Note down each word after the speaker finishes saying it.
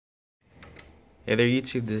Hey there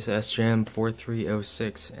YouTube, this is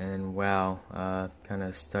SJM4306, and wow, kind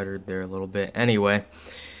of stuttered there a little bit. Anyway,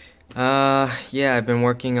 yeah, I've been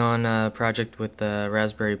working on a project with the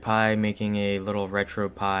Raspberry Pi, making a little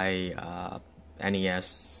Retropie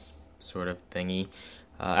NES sort of thingy.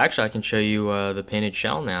 Actually, I can show you the painted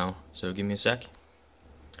shell now, so give me a sec.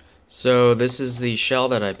 So this is the shell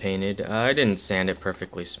that I painted. I didn't sand it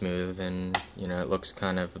perfectly smooth, and it looks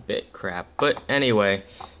kind of a bit crap. But anyway,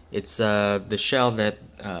 it's the shell that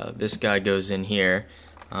this guy goes in here.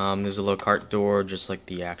 There's a little cart door, just like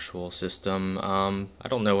the actual system. I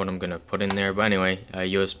don't know what I'm gonna put in there, but anyway,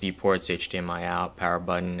 USB ports, HDMI out, power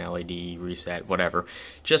button, LED, reset, whatever.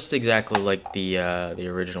 Just exactly like the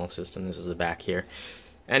original system. This is the back here.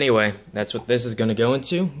 Anyway, that's what this is gonna go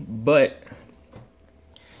into, but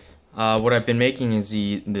what I've been making is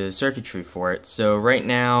the circuitry for it. So right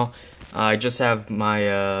now, I just have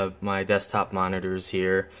my my desktop monitors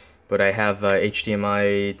here, but I have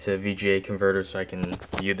HDMI to VGA converter so I can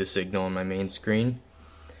view the signal on my main screen.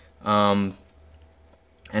 And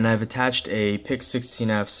I've attached a PIC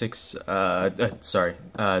 16F6,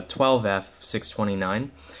 12F629.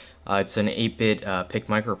 It's an 8-bit PIC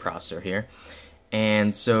microprocessor here.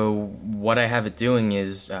 And so what I have it doing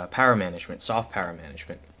is power management, soft power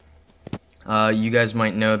management. You guys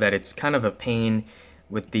might know that it's kind of a pain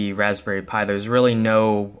with the Raspberry Pi. There's really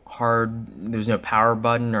there's no power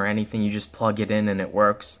button or anything. You just plug it in and it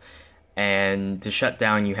works. And to shut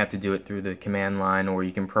down, you have to do it through the command line, or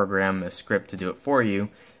you can program a script to do it for you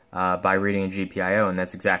by reading a GPIO, and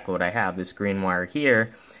that's exactly what I have. This green wire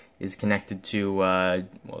here is connected to, what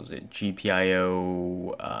was it,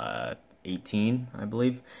 GPIO 18, I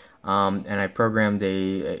believe. And I programmed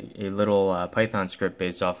a little Python script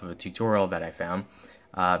based off of a tutorial that I found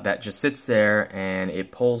that just sits there, and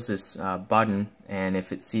it pulls this button, and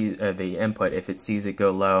if it sees the input, if it sees it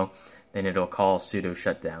go low, then it'll call sudo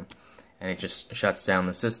shutdown, and it just shuts down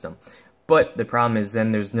the system. But the problem is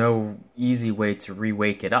then there's no easy way to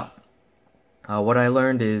re-wake it up. What I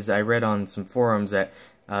learned is I read on some forums that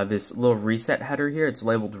this little reset header here, it's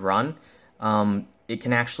labeled run. It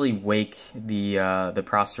can actually wake the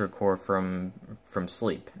processor core from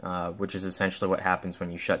sleep, which is essentially what happens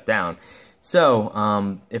when you shut down.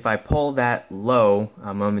 So if I pull that low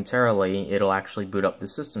momentarily, it'll actually boot up the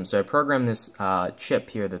system. So I programmed this chip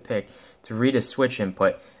here, the PIC, to read a switch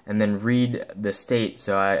input and then read the state.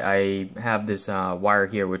 So I have this wire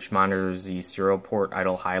here which monitors the serial port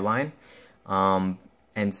idle high line.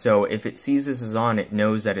 And so if it sees this is on, it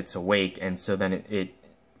knows that it's awake, and so then it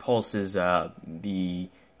pulses the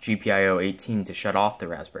GPIO 18 to shut off the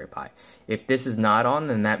Raspberry Pi. If this is not on,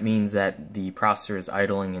 then that means that the processor is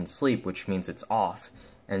idling in sleep, which means it's off.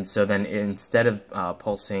 And so then instead of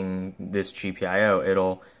pulsing this GPIO,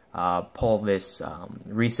 it'll pull this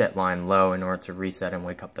reset line low in order to reset and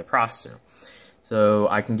wake up the processor. So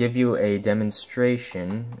I can give you a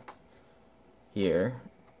demonstration here.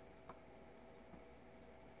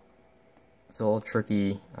 It's a little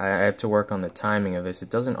tricky. I have to work on the timing of this. It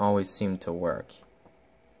doesn't always seem to work.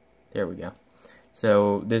 There we go.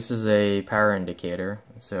 So this is a power indicator.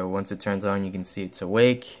 So once it turns on, you can see it's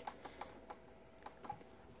awake.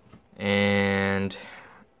 And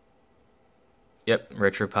yep,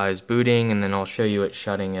 Retropie is booting, and then I'll show you it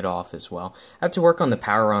shutting it off as well. I have to work on the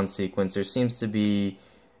power on sequence. There seems to be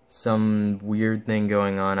some weird thing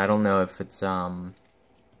going on. I don't know if it's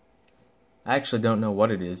I actually don't know what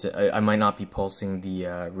it is. I might not be pulsing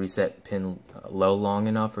the reset pin low long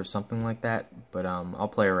enough or something like that, but I'll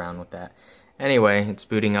play around with that. Anyway, it's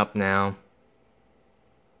booting up now.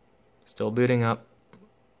 Still booting up.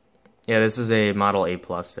 Yeah, this is a Model A+,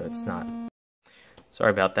 so it's not. Sorry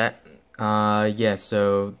about that. Yeah,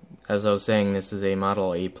 so as I was saying, this is a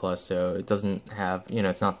Model A+, so it doesn't have,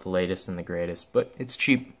 it's not the latest and the greatest, but it's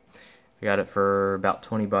cheap. I got it for about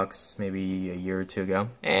 20 bucks, maybe a year or two ago.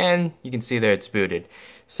 And you can see there it's booted.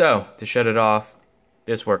 So, to shut it off,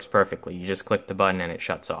 this works perfectly. You just click the button and it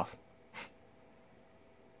shuts off.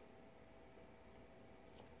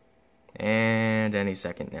 And any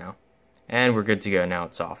second now. And we're good to go. Now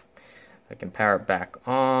it's off. I can power it back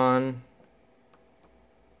on.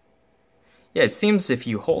 Yeah, it seems if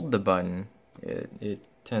you hold the button, it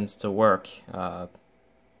tends to work. But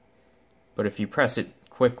if you press it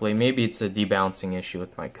quickly, maybe it's a debouncing issue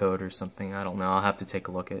with my code or something. I don't know. I'll have to take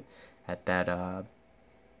a look at that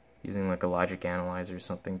using like a logic analyzer or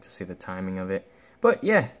something to see the timing of it. But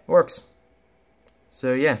yeah, it works.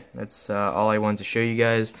 So yeah, that's all I wanted to show you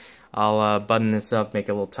guys. I'll button this up, make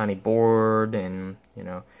a little tiny board, and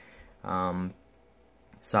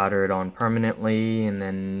solder it on permanently, and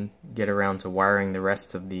then get around to wiring the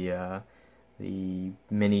rest of the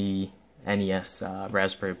mini NES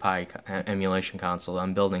Raspberry Pi emulation console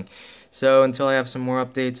I'm building. So until I have some more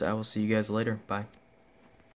updates, I will see you guys later. Bye.